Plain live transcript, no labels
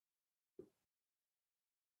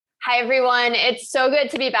Hi, everyone. It's so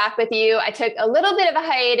good to be back with you. I took a little bit of a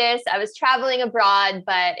hiatus. I was traveling abroad,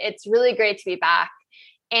 but it's really great to be back.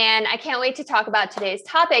 And I can't wait to talk about today's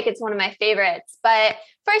topic. It's one of my favorites. But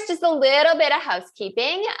first, just a little bit of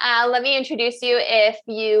housekeeping. Let me introduce you if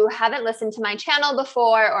you haven't listened to my channel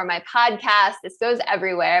before or my podcast. This goes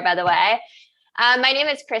everywhere, by the way. My name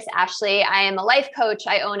is Chris Ashley. I am a life coach.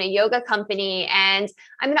 I own a yoga company and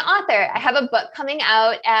I'm an author. I have a book coming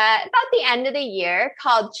out at about the end of the year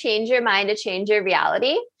called Change Your Mind to Change Your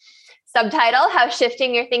Reality. Subtitle, How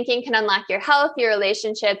Shifting Your Thinking Can Unlock Your Health, Your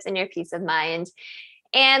Relationships, and Your Peace of Mind.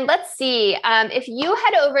 And let's see, if you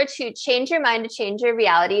head over to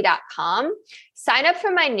changeyourmindtochangeyourreality.com, sign up for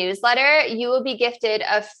my newsletter, you will be gifted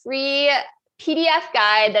a free PDF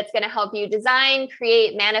guide that's going to help you design,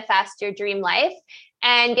 create, manifest your dream life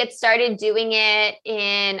and get started doing it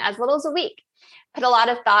in as little as a week. Put a lot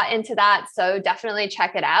of thought into that, so definitely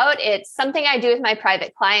check it out. It's something I do with my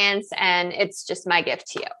private clients, and it's just my gift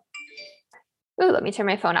to you. Ooh, let me turn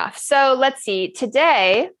my phone off. So let's see,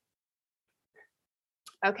 today,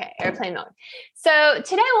 okay, airplane mode. So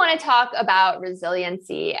today I want to talk about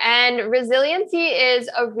resiliency, and resiliency is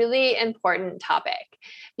a really important topic.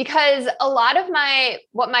 Because a lot of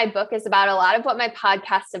what my book is about, a lot of what my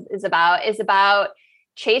podcast is about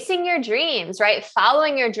chasing your dreams, right?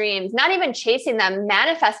 Following your dreams, not even chasing them,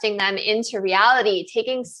 manifesting them into reality,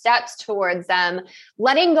 taking steps towards them,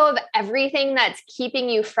 letting go of everything that's keeping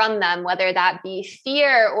you from them, whether that be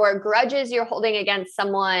fear or grudges you're holding against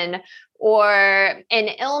someone or an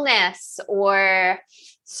illness or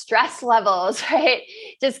stress levels, right?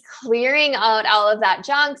 Just clearing out all of that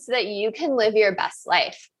junk so that you can live your best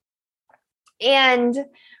life. And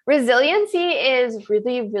resiliency is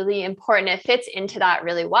really, really important. It fits into that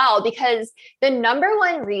really well because the number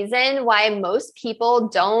one reason why most people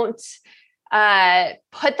don't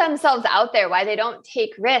put themselves out there, why they don't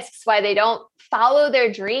take risks, why they don't follow their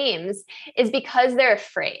dreams is because they're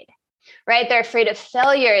afraid. Right? They're afraid of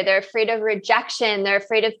failure. They're afraid of rejection. They're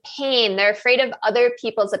afraid of pain. They're afraid of other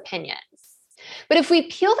people's opinions. But if we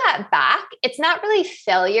peel that back, it's not really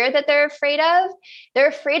failure that they're afraid of. They're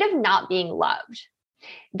afraid of not being loved.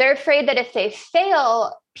 They're afraid that if they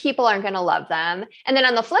fail, people aren't going to love them. And then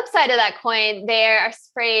on the flip side of that coin, they're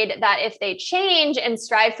afraid that if they change and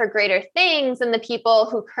strive for greater things, then the people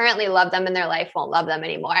who currently love them in their life won't love them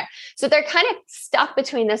anymore. So they're kind of stuck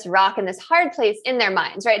between this rock and this hard place in their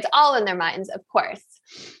minds, right? It's all in their minds, of course.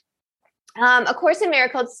 A Course in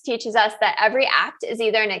Miracles teaches us that every act is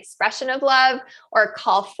either an expression of love or a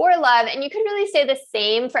call for love. And you can really say the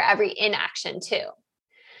same for every inaction too.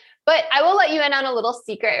 But I will let you in on a little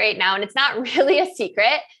secret right now, and it's not really a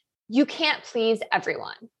secret. You can't please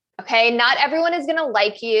everyone, okay? Not everyone is going to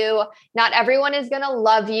like you. Not everyone is going to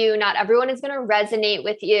love you. Not everyone is going to resonate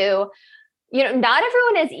with you. Not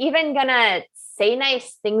everyone is even going to say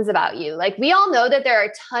nice things about you. Like, we all know that there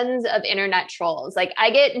are tons of internet trolls. Like,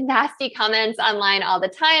 I get nasty comments online all the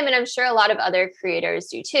time, and I'm sure a lot of other creators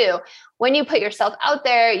do too. When you put yourself out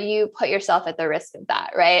there, you put yourself at the risk of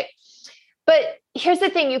that, right? But here's the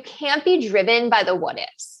thing, you can't be driven by the what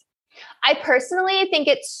ifs. I personally think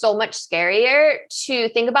it's so much scarier to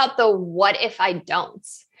think about the what if I don't,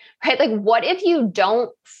 right? Like, what if you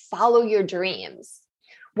don't follow your dreams?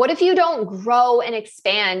 What if you don't grow and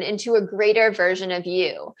expand into a greater version of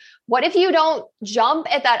you? What if you don't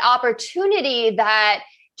jump at that opportunity that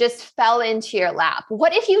just fell into your lap?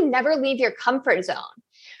 What if you never leave your comfort zone?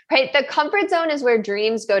 Right? The comfort zone is where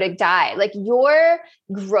dreams go to die. Like, your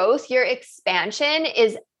growth, your expansion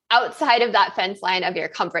is outside of that fence line of your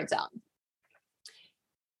comfort zone.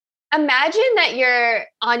 Imagine that you're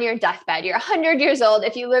on your deathbed. You're 100 years old.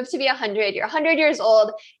 If you live to be 100, you're 100 years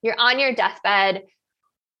old. You're on your deathbed.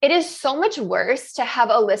 It is so much worse to have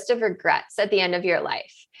a list of regrets at the end of your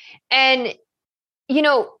life. And,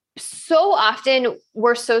 so often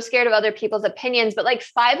we're so scared of other people's opinions, but like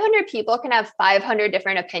 500 people can have 500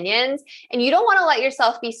 different opinions, and you don't want to let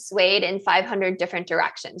yourself be swayed in 500 different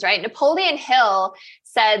directions, right? Napoleon Hill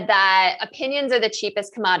said that opinions are the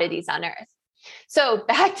cheapest commodities on earth. So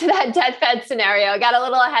back to that deathbed scenario, I got a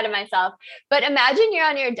little ahead of myself, but imagine you're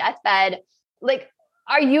on your deathbed. Like,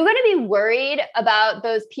 are you going to be worried about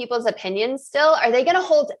those people's opinions still? Are they going to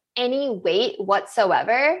hold any weight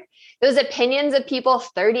whatsoever? Those opinions of people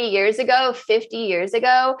 30 years ago, 50 years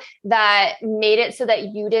ago that made it so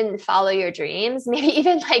that you didn't follow your dreams, maybe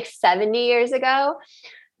even like 70 years ago.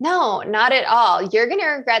 No, not at all. You're going to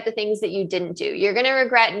regret the things that you didn't do. You're going to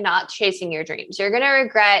regret not chasing your dreams. You're going to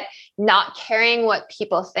regret not caring what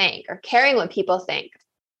people think or caring what people think.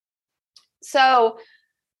 So,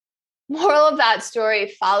 moral of that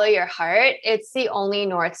story, follow your heart. It's the only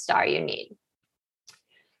North Star you need.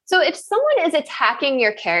 So if someone is attacking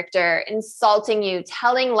your character, insulting you,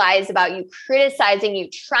 telling lies about you, criticizing you,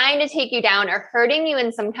 trying to take you down, or hurting you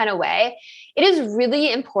in some kind of way, it is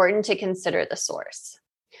really important to consider the source.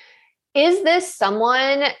 Is this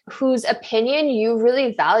someone whose opinion you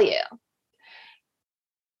really value?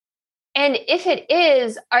 And if it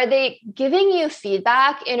is, are they giving you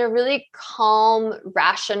feedback in a really calm,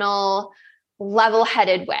 rational,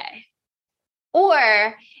 level-headed way?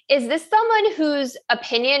 Or is this someone whose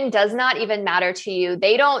opinion does not even matter to you?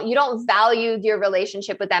 You don't value your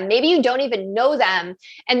relationship with them. Maybe you don't even know them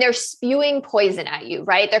and they're spewing poison at you,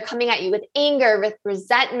 right? They're coming at you with anger, with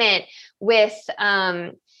resentment, with,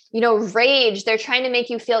 rage. They're trying to make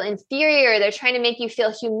you feel inferior. They're trying to make you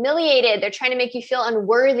feel humiliated. They're trying to make you feel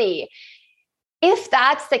unworthy. If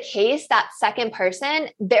that's the case, that second person,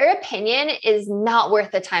 their opinion is not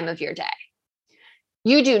worth the time of your day.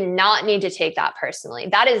 You do not need to take that personally.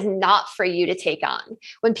 That is not for you to take on.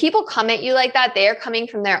 When people come at you like that, they are coming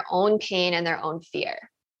from their own pain and their own fear.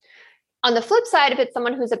 On the flip side, if it's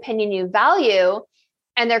someone whose opinion you value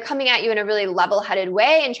and they're coming at you in a really level-headed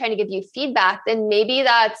way and trying to give you feedback, then maybe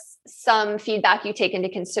that's some feedback you take into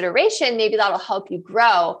consideration. Maybe that'll help you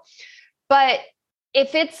grow. But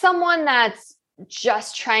if it's someone that's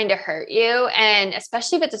just trying to hurt you, and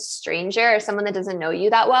especially if it's a stranger or someone that doesn't know you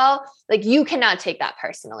that well, like you cannot take that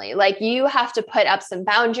personally. Like you have to put up some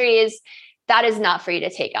boundaries. That is not for you to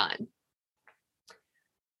take on.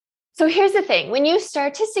 So here's the thing. When you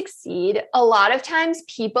start to succeed, a lot of times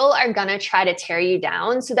people are going to try to tear you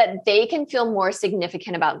down so that they can feel more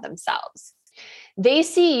significant about themselves. They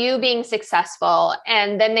see you being successful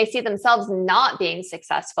and then they see themselves not being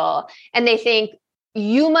successful and they think,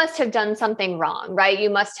 you must have done something wrong, right? You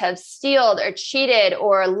must have stealed or cheated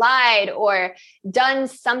or lied or done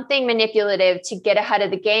something manipulative to get ahead of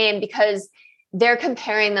the game, because they're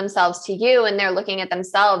comparing themselves to you and they're looking at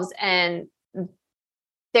themselves and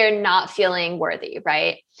they're not feeling worthy,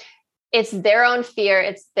 right? It's their own fear.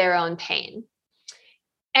 It's their own pain.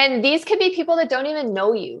 And these could be people that don't even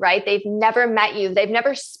know you, right? They've never met you. They've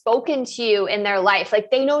never spoken to you in their life. Like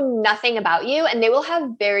they know nothing about you and they will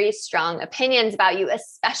have very strong opinions about you,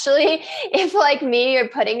 especially if, like me, you're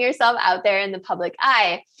putting yourself out there in the public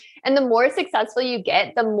eye. And the more successful you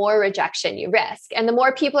get, the more rejection you risk. And the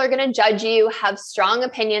more people are going to judge you, have strong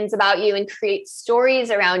opinions about you, and create stories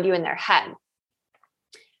around you in their head.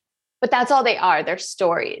 But that's all they are. They're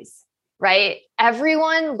stories. Right?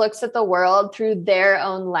 Everyone looks at the world through their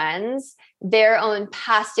own lens, their own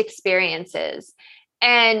past experiences.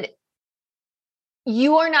 And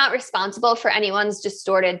you are not responsible for anyone's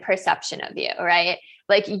distorted perception of you, right?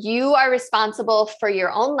 Like you are responsible for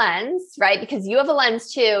your own lens, right? Because you have a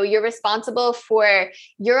lens too. You're responsible for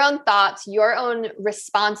your own thoughts, your own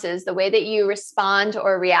responses, the way that you respond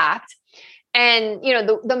or react. And,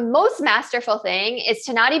 the most masterful thing is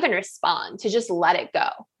to not even respond, to just let it go,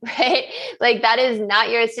 right? Like that is not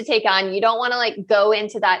yours to take on. You don't want to go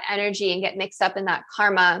into that energy and get mixed up in that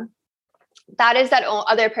karma. That is that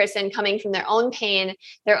other person coming from their own pain,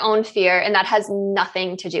 their own fear, and that has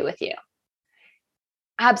nothing to do with you.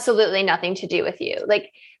 Absolutely nothing to do with you.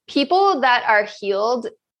 Like people that are healed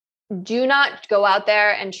do not go out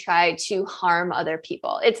there and try to harm other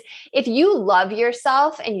people. If you love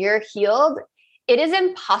yourself and you're healed, it is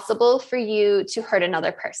impossible for you to hurt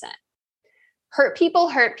another person. Hurt people,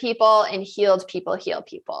 and healed people, heal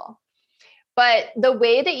people. But the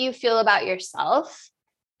way that you feel about yourself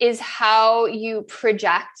is how you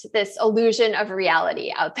project this illusion of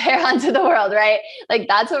reality out there onto the world, right? Like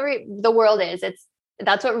that's what the world is.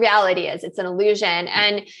 That's what reality is. It's an illusion.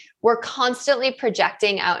 And we're constantly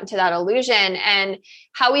projecting out into that illusion, and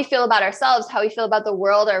how we feel about ourselves, how we feel about the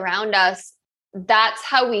world around us. That's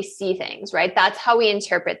how we see things, right? That's how we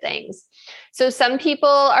interpret things. So some people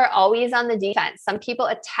are always on the defense. Some people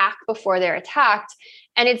attack before they're attacked.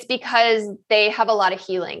 And it's because they have a lot of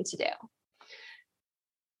healing to do.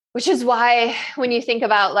 Which is why when you think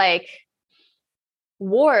about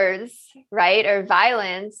wars, right? Or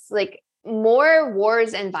violence, more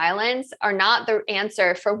wars and violence are not the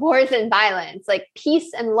answer for wars and violence. Like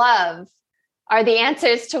peace and love are the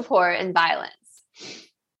answers to war and violence.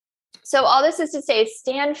 So all this is to say,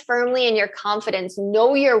 stand firmly in your confidence,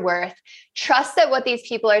 know your worth, trust that what these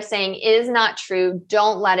people are saying is not true.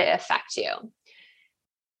 Don't let it affect you.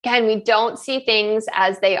 Again, we don't see things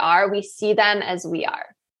as they are. We see them as we are.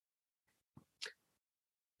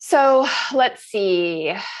 So let's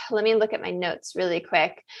see. Let me look at my notes really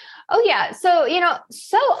quick. Oh yeah. So,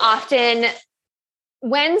 so often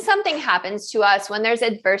when something happens to us, when there's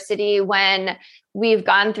adversity, when we've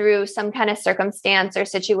gone through some kind of circumstance or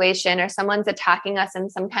situation, or someone's attacking us in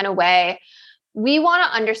some kind of way, we want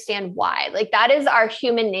to understand why. Like, that is our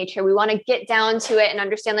human nature. We want to get down to it and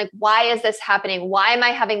understand, like, why is this happening? Why am I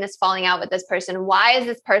having this falling out with this person? Why is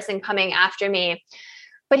this person coming after me?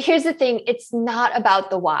 But here's the thing, it's not about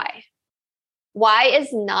the why. Why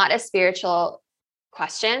is not a spiritual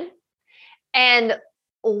question. And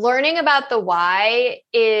learning about the why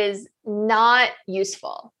is not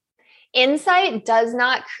useful. Insight does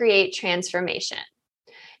not create transformation.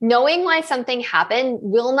 Knowing why something happened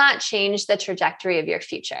will not change the trajectory of your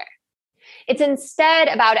future. It's instead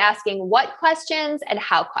about asking what questions and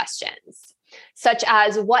how questions, such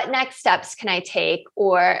as what next steps can I take,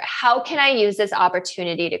 or how can I use this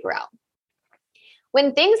opportunity to grow?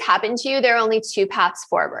 When things happen to you, there are only two paths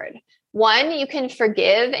forward. One, you can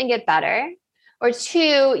forgive and get better. Or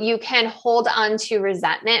two, you can hold on to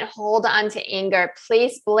resentment, hold on to anger,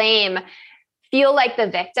 place blame, feel like the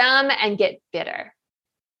victim, and get bitter.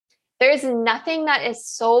 There's nothing that is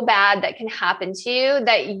so bad that can happen to you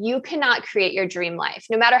that you cannot create your dream life.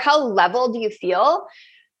 No matter how leveled you feel,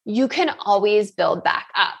 you can always build back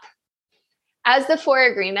up. As the 4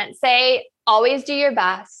 agreements say, always do your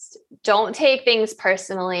best. Don't take things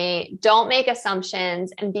personally. Don't make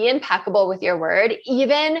assumptions, and be impeccable with your word,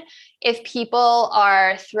 even if people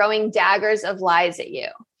are throwing daggers of lies at you,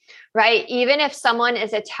 right? Even if someone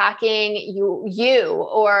is attacking you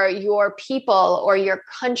or your people or your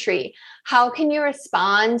country, how can you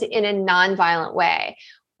respond in a nonviolent way?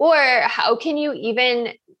 Or how can you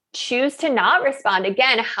even choose to not respond?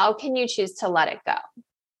 Again, how can you choose to let it go?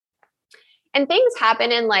 And things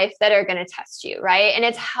happen in life that are going to test you, right? And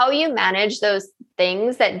it's how you manage those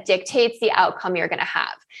things that dictates the outcome you're going to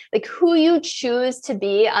have. Like, who you choose to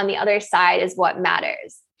be on the other side is what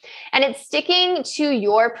matters. And it's sticking to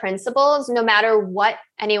your principles no matter what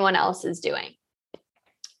anyone else is doing.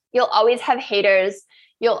 You'll always have haters.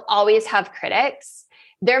 You'll always have critics.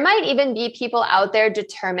 There might even be people out there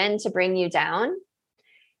determined to bring you down.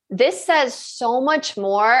 This says so much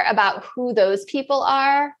more about who those people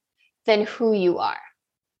are than who you are.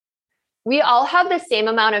 We all have the same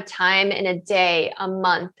amount of time in a day, a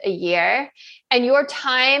month, a year, and your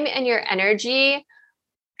time and your energy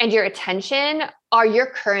and your attention are your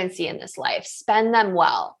currency in this life. Spend them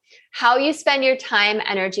well. How you spend your time,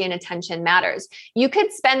 energy, and attention matters. You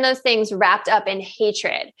could spend those things wrapped up in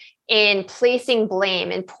hatred, in placing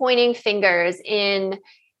blame, in pointing fingers, in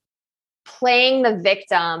playing the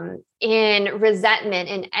victim, in resentment,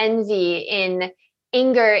 in envy, in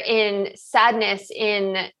anger, in sadness,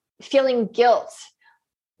 in feeling guilt.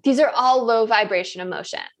 These are all low vibration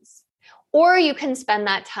emotions. Or you can spend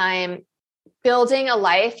that time building a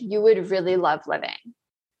life you would really love living,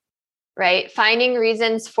 right? Finding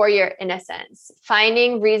reasons for your innocence,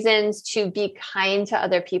 finding reasons to be kind to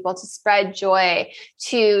other people, to spread joy,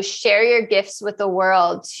 to share your gifts with the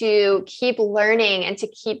world, to keep learning and to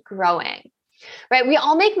keep growing, right? We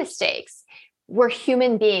all make mistakes. We're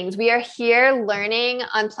human beings. We are here learning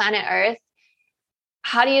on planet Earth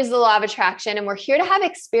how to use the law of attraction. And we're here to have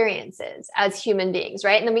experiences as human beings,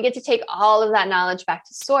 right? And then we get to take all of that knowledge back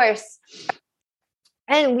to source.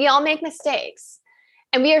 And we all make mistakes.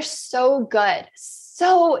 And we are so good,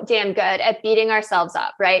 so damn good at beating ourselves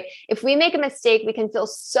up, right? If we make a mistake, we can feel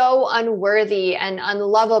so unworthy and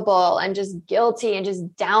unlovable and just guilty and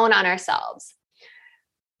just down on ourselves.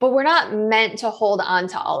 But we're not meant to hold on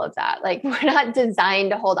to all of that. Like, we're not designed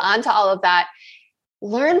to hold on to all of that.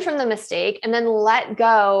 Learn from the mistake and then let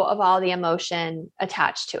go of all the emotion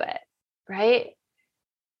attached to it, right?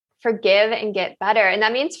 Forgive and get better. And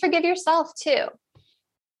that means forgive yourself too.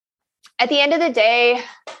 At the end of the day,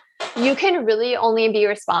 you can really only be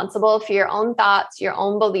responsible for your own thoughts, your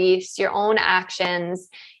own beliefs, your own actions.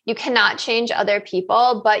 You cannot change other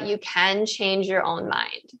people, but you can change your own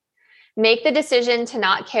mind. Make the decision to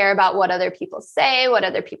not care about what other people say, what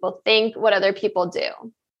other people think, what other people do.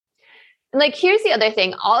 And like, here's the other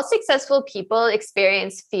thing. All successful people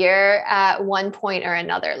experience fear at one point or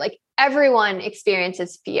another. Like, everyone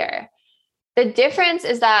experiences fear. The difference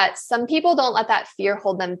is that some people don't let that fear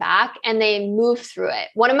hold them back and they move through it.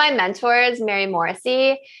 One of my mentors, Mary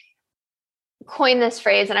Morrissey, coined this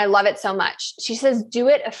phrase and I love it so much. She says, do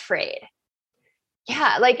it afraid.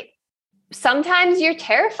 Yeah, like, sometimes you're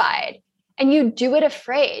terrified and you do it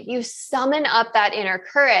afraid. You summon up that inner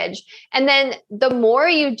courage. And then the more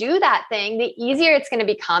you do that thing, the easier it's going to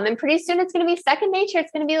become. And pretty soon it's going to be second nature.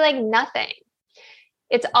 It's going to be like nothing.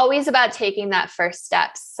 It's always about taking that first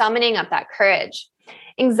step, summoning up that courage.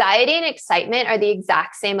 Anxiety and excitement are the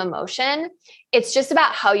exact same emotion. It's just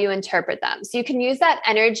about how you interpret them. So you can use that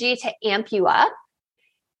energy to amp you up,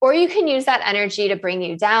 or you can use that energy to bring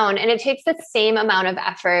you down. And it takes the same amount of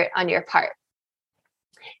effort on your part.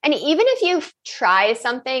 And even if you try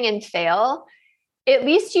something and fail, at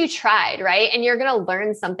least you tried, right? And you're going to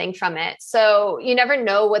learn something from it. So you never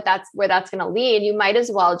know where that's going to lead. You might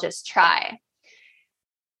as well just try.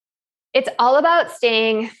 It's all about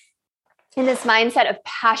staying in this mindset of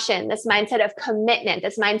passion, this mindset of commitment,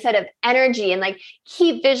 this mindset of energy, and like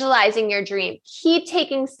keep visualizing your dream, keep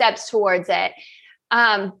taking steps towards it.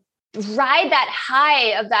 Ride that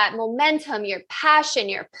high of that momentum, your passion,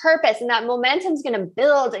 your purpose, and that momentum is going to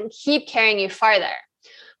build and keep carrying you farther.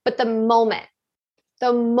 But the moment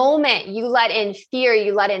you let in fear,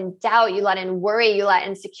 you let in doubt, you let in worry, you let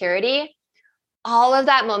in insecurity, all of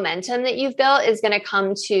that momentum that you've built is going to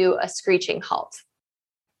come to a screeching halt.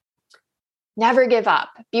 Never give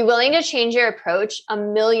up. Be willing to change your approach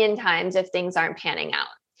 1,000,000 times if things aren't panning out.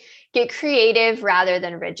 Get creative rather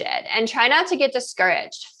than rigid, and try not to get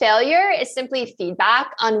discouraged. Failure is simply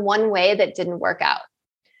feedback on one way that didn't work out.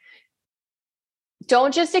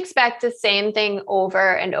 Don't just expect the same thing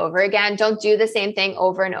over and over again. Don't do the same thing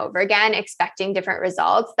over and over again, expecting different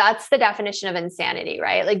results. That's the definition of insanity,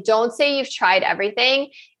 right? Like, don't say you've tried everything.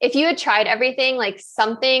 If you had tried everything, like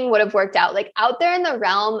something would have worked out. Like out there in the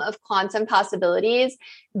realm of quantum possibilities,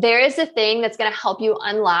 there is a thing that's going to help you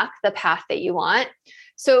unlock the path that you want.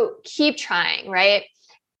 So keep trying, right?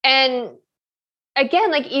 And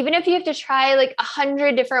again, like even if you have to try like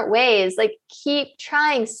 100 different ways, like keep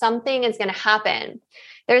trying, something is going to happen.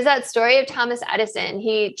 There's that story of Thomas Edison.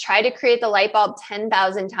 He tried to create the light bulb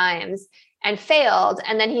 10,000 times and failed.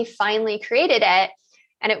 And then he finally created it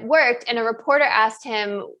and it worked. And a reporter asked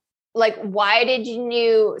him, like, why did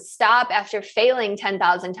you stop after failing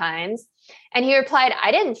 10,000 times? And he replied,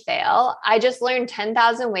 I didn't fail. I just learned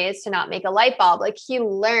 10,000 ways to not make a light bulb. Like he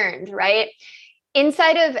learned, right?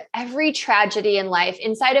 Inside of every tragedy in life,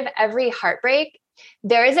 inside of every heartbreak,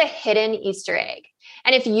 there is a hidden Easter egg.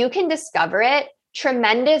 And if you can discover it,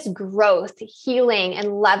 tremendous growth, healing,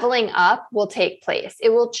 and leveling up will take place. It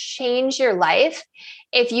will change your life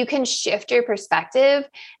if you can shift your perspective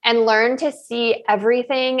and learn to see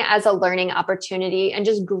everything as a learning opportunity and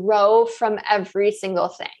just grow from every single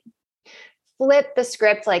thing. Flip the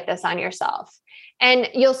script like this on yourself. And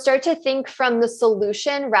you'll start to think from the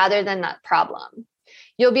solution rather than that problem.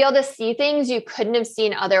 You'll be able to see things you couldn't have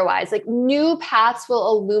seen otherwise. Like new paths will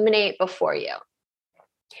illuminate before you.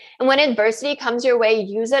 And when adversity comes your way,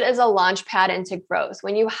 use it as a launch pad into growth.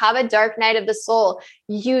 When you have a dark night of the soul,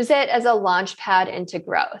 use it as a launch pad into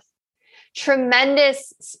growth.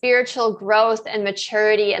 Tremendous spiritual growth and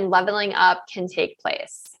maturity and leveling up can take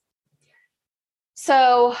place.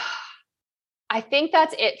 So I think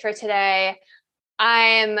that's it for today.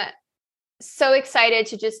 I'm so excited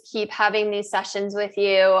to just keep having these sessions with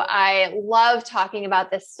you. I love talking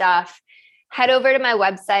about this stuff. Head over to my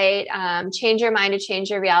website,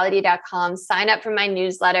 changeyourmindtochangeyourreality.com. Sign up for my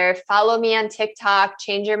newsletter. Follow me on TikTok,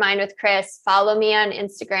 Change Your Mind with Chris. Follow me on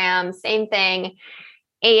Instagram, same thing.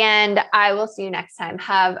 And I will see you next time.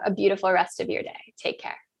 Have a beautiful rest of your day. Take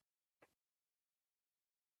care.